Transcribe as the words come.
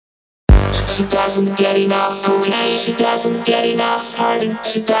She doesn't get enough, okay? She doesn't get enough honey.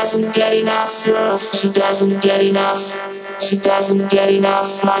 She doesn't get enough girls. She doesn't get enough. She doesn't get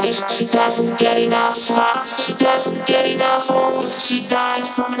enough money. She doesn't get enough slots. She doesn't get enough hoes. She died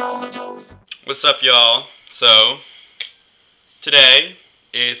from an overdose. What's up, y'all? So, today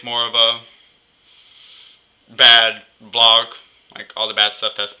is more of a bad vlog, like all the bad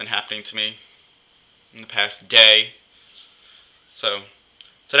stuff that's been happening to me in the past day. So,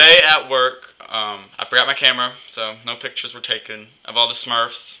 today at work, I forgot my camera, so no pictures were taken of all the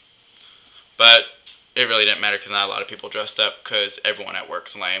Smurfs. But it really didn't matter because not a lot of people dressed up because everyone at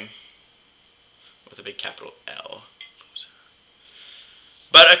work's lame. With a big capital L.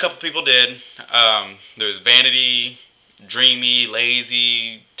 But a couple people did. There was Vanity, Dreamy,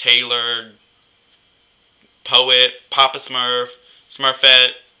 Lazy, Taylor, Poet, Papa Smurf,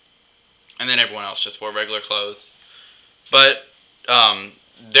 Smurfette, and then everyone else just wore regular clothes. But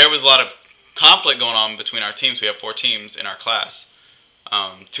there was a lot of conflict going on between our teams. We have 4 teams in our class.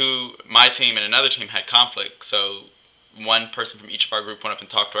 My team and another team had conflict, so one person from each of our group went up and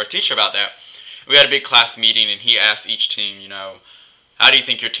talked to our teacher about that. We had a big class meeting, and he asked each team, you know, how do you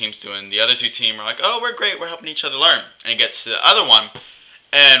think your team's doing? The other 2 teams were like, oh, we're great, we're helping each other learn. And it gets to the other one,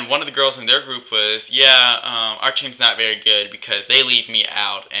 and one of the girls in their group was, yeah, our team's not very good because they leave me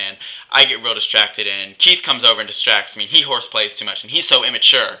out, and I get real distracted, and Keith comes over and distracts me, and he horseplays too much, and he's so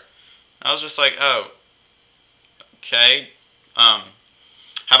immature. I was just like, oh, okay.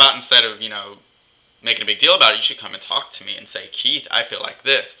 How about instead of, you know, making a big deal about it, you should come and talk to me and say, Keith, I feel like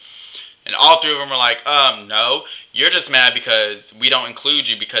this. And all 3 of them were like, no, you're just mad because we don't include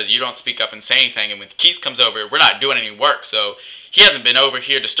you because you don't speak up and say anything. And when Keith comes over, we're not doing any work. So he hasn't been over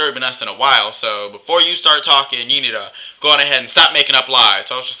here disturbing us in a while. So before you start talking, you need to go on ahead and stop making up lies.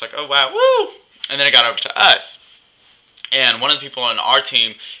 So I was just like, oh, wow, woo. And then it got over to us. And one of the people on our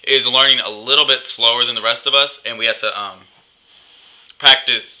team is learning a little bit slower than the rest of us. And we had to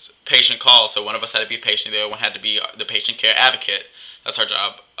practice patient calls. So one of us had to be a patient. The other one had to be the patient care advocate. That's our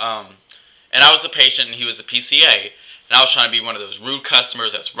job. And I was the patient and he was the PCA. And I was trying to be one of those rude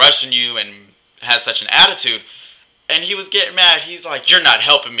customers that's rushing you and has such an attitude. And he was getting mad. He's like, you're not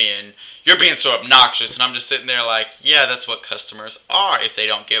helping me and you're being so obnoxious. And I'm just sitting there like, yeah, that's what customers are. If they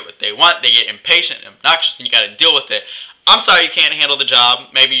don't get what they want, they get impatient and obnoxious and you got to deal with it. I'm sorry you can't handle the job.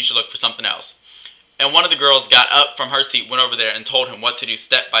 Maybe you should look for something else. And one of the girls got up from her seat, went over there and told him what to do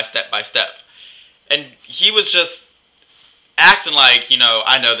step by step by step. And he was just acting like, you know,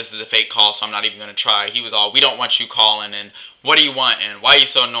 I know this is a fake call, so I'm not even going to try. He was all, we don't want you calling, and what do you want, and why are you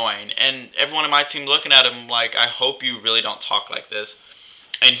so annoying? And everyone in my team looking at him like, I hope you really don't talk like this.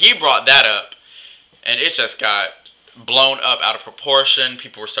 And he brought that up, and it just got blown up out of proportion.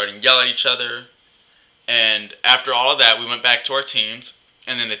 People were starting to yell at each other. And after all of that, we went back to our teams,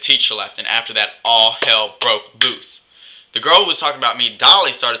 and then the teacher left. And after that, all hell broke loose. The girl who was talking about me,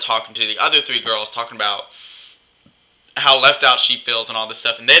 Dolly, started talking to the other 3 girls, talking about how left out she feels and all this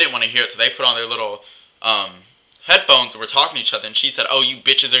stuff, and they didn't want to hear it, so they put on their little headphones and were talking to each other, and she said, oh, you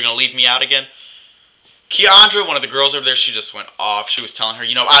bitches are going to leave me out again? Keandra, one of the girls over there, she just went off. She was telling her,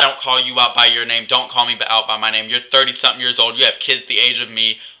 you know, I don't call you out by your name, don't call me out by my name, you're 30-something years old, you have kids the age of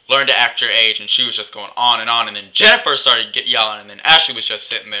me, learn to act your age, and she was just going on, and then Jennifer started yelling, and then Ashley was just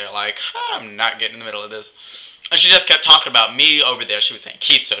sitting there like, I'm not getting in the middle of this. And she just kept talking about me over there. She was saying,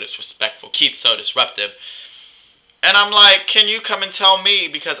 Keith's so disrespectful, Keith's so disruptive. And I'm like, can you come and tell me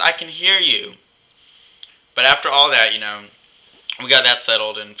because I can hear you? But after all that, you know, we got that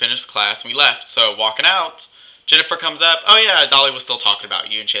settled and finished class and we left. So walking out, Jennifer comes up, oh yeah, Dolly was still talking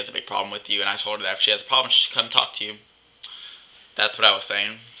about you and she has a big problem with you. And I told her that if she has a problem, she should come talk to you. That's what I was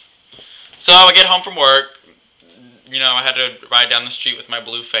saying. So I get home from work. You know, I had to ride down the street with my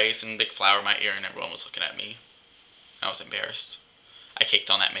blue face and big flower in my ear and everyone was looking at me. I was embarrassed. I caked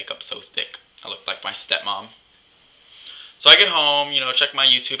on that makeup so thick. I looked like my stepmom. So I get home, you know, check my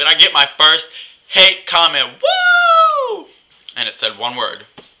YouTube, and I get my first hate comment. Woo! And it said one word.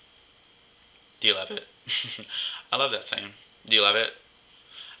 Do you love it? I love that saying. Do you love it?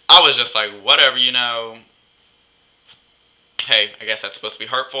 I was just like, whatever, you know. Hey, I guess that's supposed to be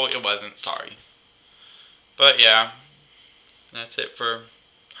hurtful. It wasn't. Sorry. But yeah, that's it for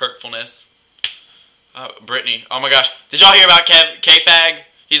hurtfulness. Brittany. Oh my gosh. Did y'all hear about K-Fag?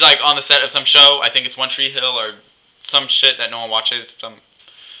 He's like on the set of some show. I think it's One Tree Hill or some shit that no one watches, some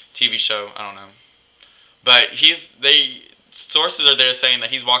TV show, I don't know. But sources are there saying that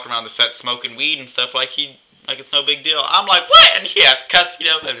he's walking around the set smoking weed and stuff like it's no big deal. I'm like, what? And he has cussed, you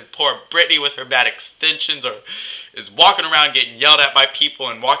know, and poor Brittany with her bad extensions or is walking around getting yelled at by people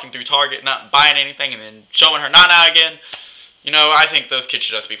and walking through Target not buying anything and then showing her nana again. You know, I think those kids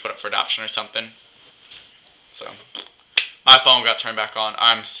should just be put up for adoption or something. So, my phone got turned back on.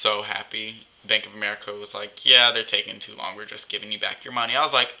 I'm so happy. Bank of America was like, yeah, they're taking too long. We're just giving you back your money. I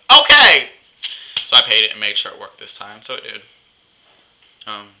was like, okay! So I paid it and made sure it worked this time. So it did.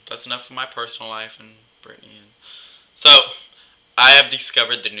 That's enough of my personal life and Brittany. So, I have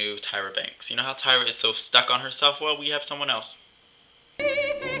discovered the new Tyra Banks. You know how Tyra is so stuck on herself? Well, we have someone else.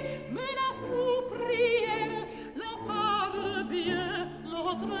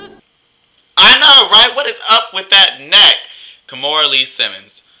 I know, right? What is up with that neck? Kimora Lee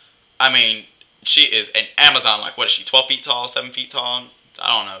Simmons. I mean, she is an Amazon. Like, what is she, 12 feet tall, 7 feet tall?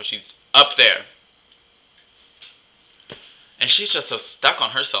 I don't know. She's up there. And she's just so stuck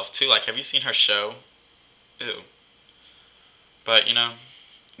on herself, too. Like, have you seen her show? Ew. But, you know,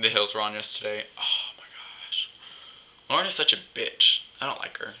 the Hills were on yesterday. Oh, my gosh. Lauren is such a bitch. I don't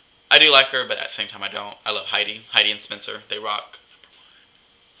like her. I do like her, but at the same time, I don't. I love Heidi. Heidi and Spencer. They rock.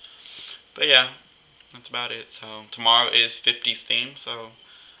 But, yeah. That's about it. So, tomorrow is 50's theme, so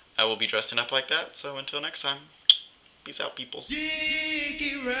I will be dressing up like that. So, until next time. Peace out, peoples. Dick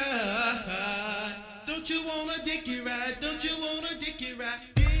it right. Don't you wanna dick it